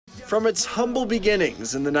From its humble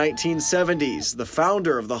beginnings in the 1970s, the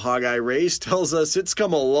founder of the Hogeye race tells us it's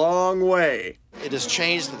come a long way. It has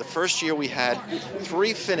changed. The first year we had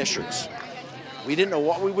 3 finishers. We didn't know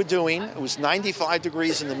what we were doing. It was 95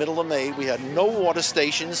 degrees in the middle of May. We had no water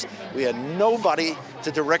stations. We had nobody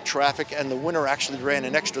to direct traffic, and the winner actually ran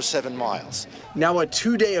an extra 7 miles. Now a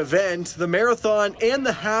 2-day event, the marathon and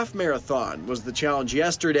the half marathon was the challenge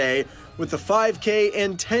yesterday, with the 5K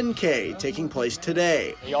and 10K taking place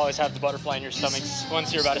today. You always have the butterfly in your stomach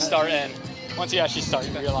once you're about to start, and once you actually start,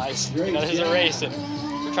 you realize, this is a race, and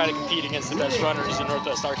we're trying to compete against the best runners in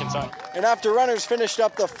Northwest Arkansas. And after runners finished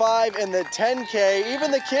up the 5 and the 10K,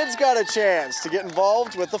 even the kids got a chance to get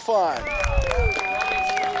involved with the fun.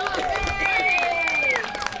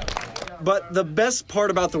 But the best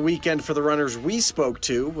part about the weekend for the runners we spoke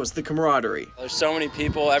to was the camaraderie. There's so many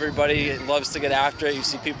people, everybody loves to get after it. You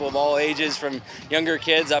see people of all ages, from younger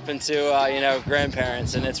kids up into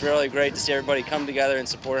grandparents, and it's really great to see everybody come together and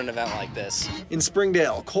support an event like this. In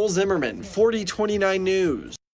Springdale, Cole Zimmerman, 4029 News.